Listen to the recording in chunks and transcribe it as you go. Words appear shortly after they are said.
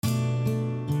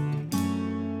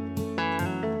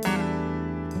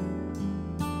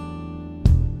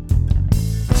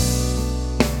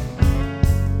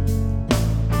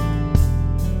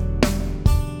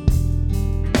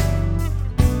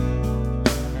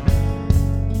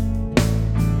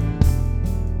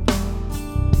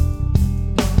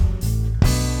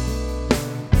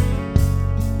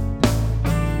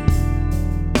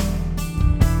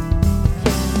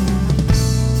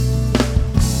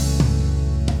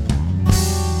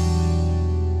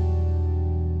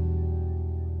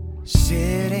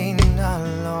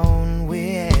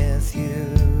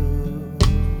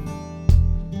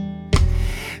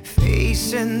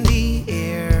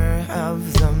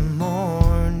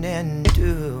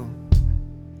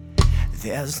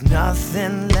There's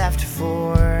nothing left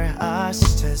for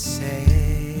us to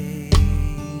say.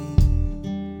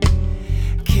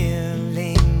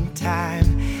 Killing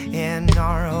time in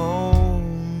our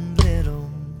own little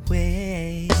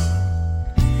way.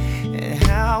 And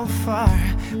how far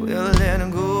we'll let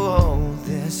go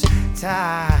this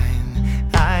time.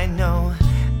 I know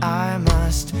I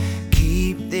must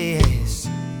keep this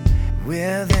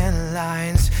within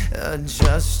lines,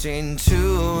 adjusting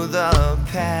to the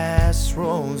past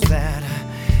roles that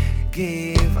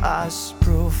gave us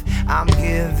proof. I'm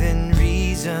given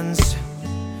reasons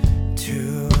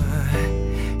to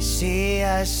see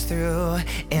us through,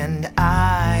 and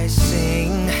I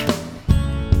sing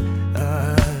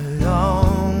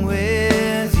along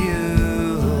with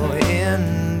you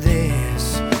in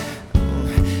this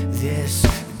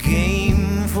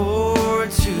game for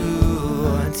two.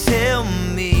 Tell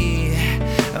me,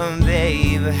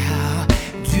 babe, how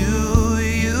do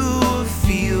you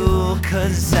feel?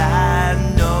 'Cause I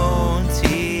notice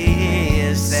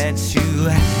that you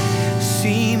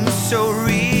seem so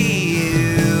real.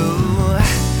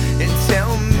 And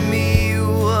tell me,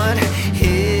 what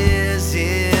is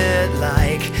it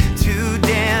like to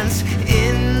dance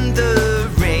in the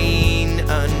rain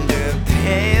under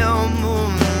pale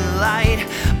moonlight?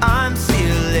 I'm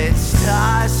stealing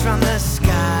stars from the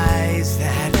skies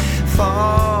that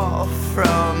fall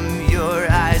from your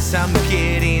eyes. I'm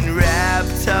getting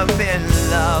wrapped up in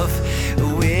love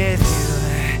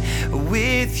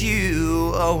with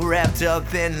you, oh, wrapped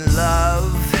up in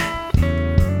love.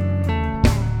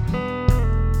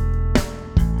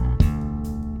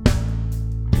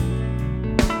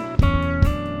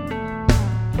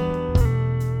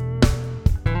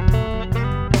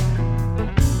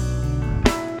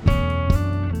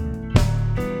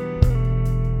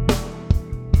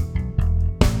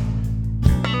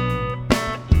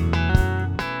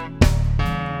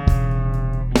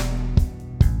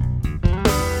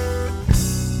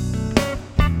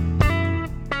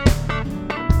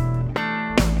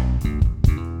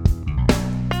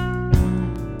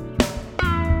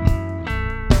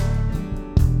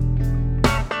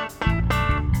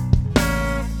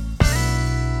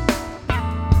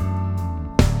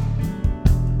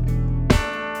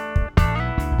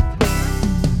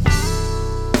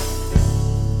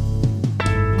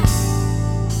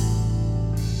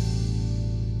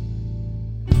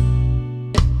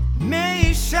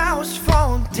 Showers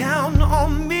fall down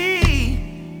on me,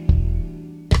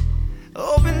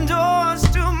 open doors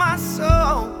to my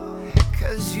soul,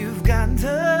 'cause you've got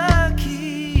the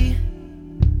key.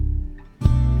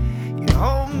 You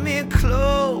hold me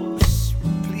close,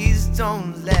 please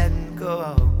don't let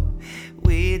go.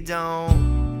 We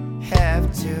don't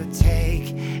have to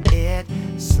take it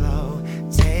slow,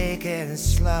 take it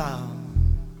slow.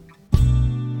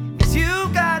 'Cause you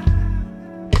got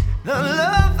the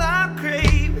love I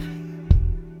crave.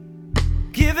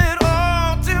 Give it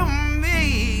all to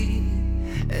me,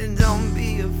 and don't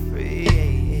be afraid.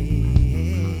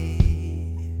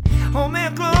 Hold me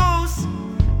close,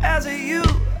 as you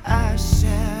I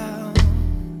shall.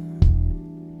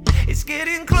 It's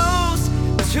getting close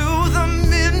to the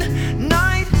midnight